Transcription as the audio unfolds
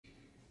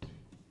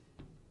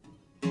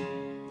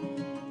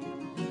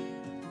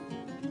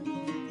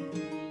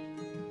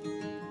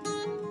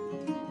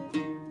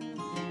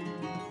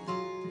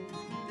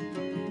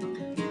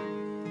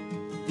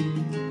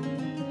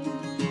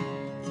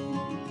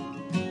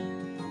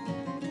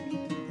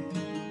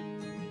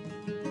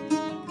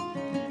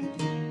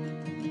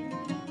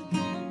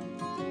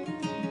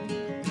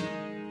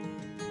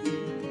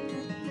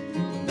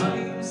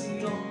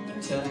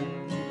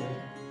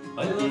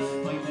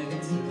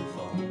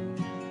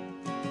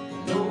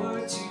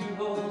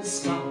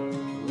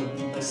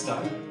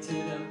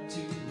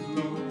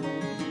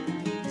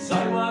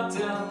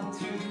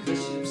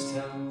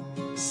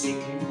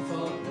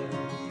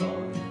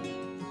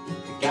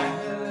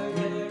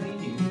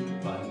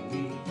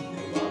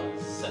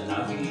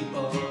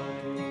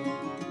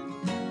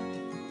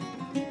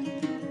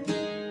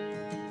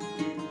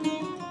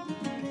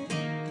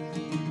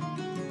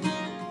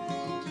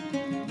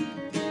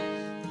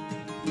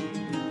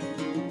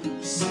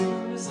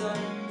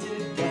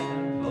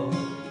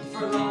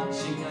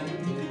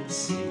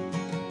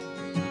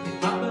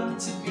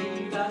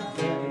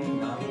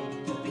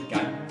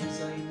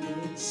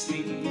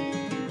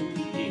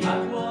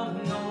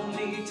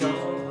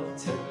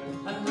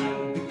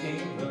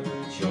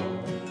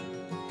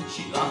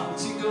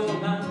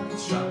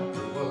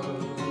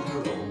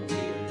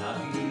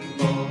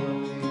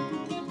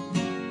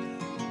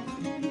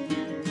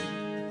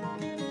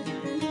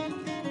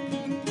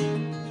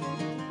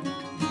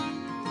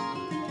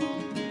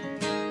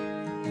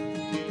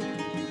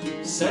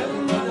Said the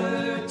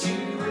mother to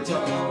her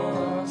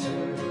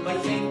daughter, I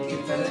think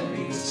it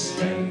very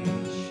strange.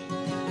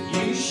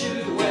 You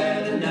should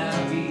wear the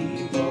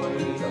Navvy Boy,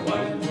 the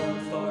white one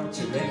for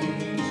to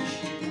rage.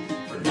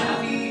 For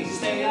navvies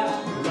they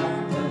are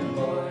rambling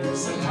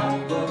boys and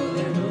have a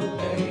little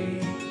pay.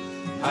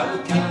 How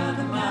can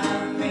a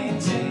man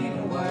maintain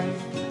a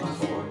wife on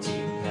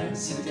 14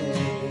 pence a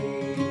day?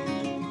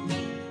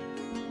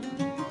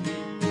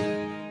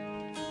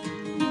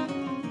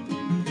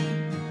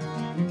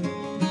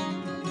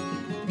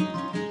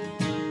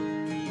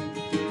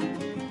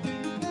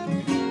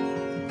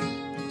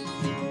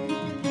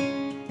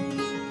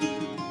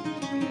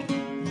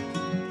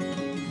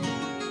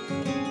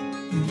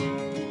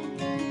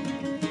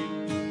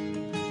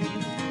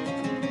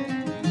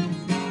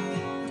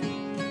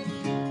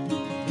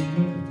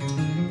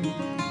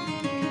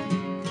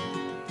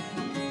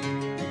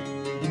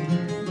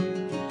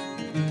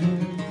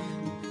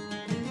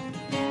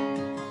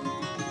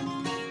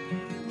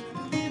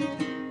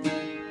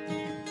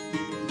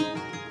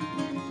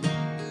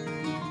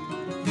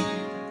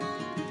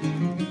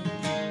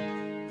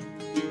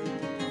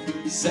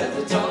 Said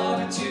the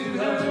daughter to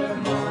her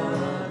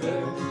mother,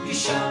 you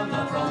shall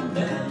not run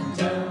them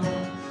down.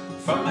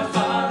 For my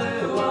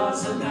father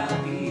was a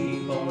Navvy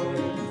boy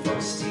when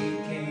first he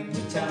came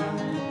to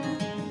town.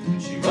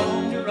 She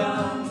roamed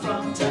around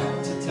from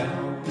town to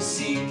town,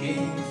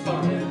 seeking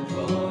for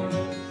employ.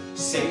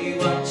 Say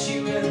what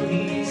you will,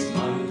 he's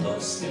my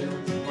love still,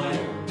 my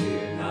own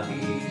dear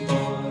Navvy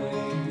boy.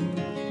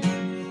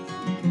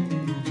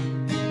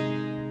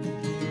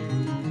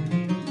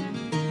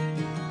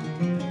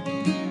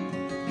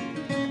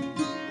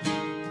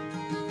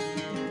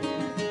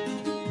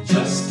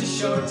 Just a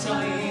short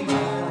time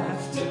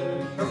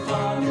after her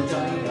father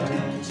died, I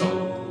am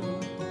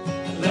told,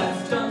 and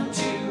left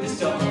unto his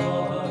daughter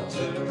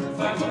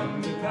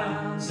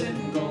 £500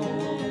 in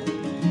gold.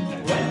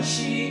 And when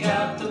she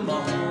got the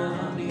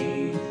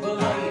money, well,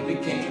 I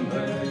became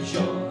her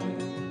joy.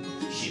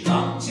 She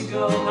longed to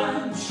go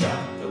and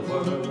travel the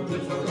world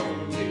with her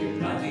own dear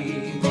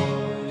Navvy Boy.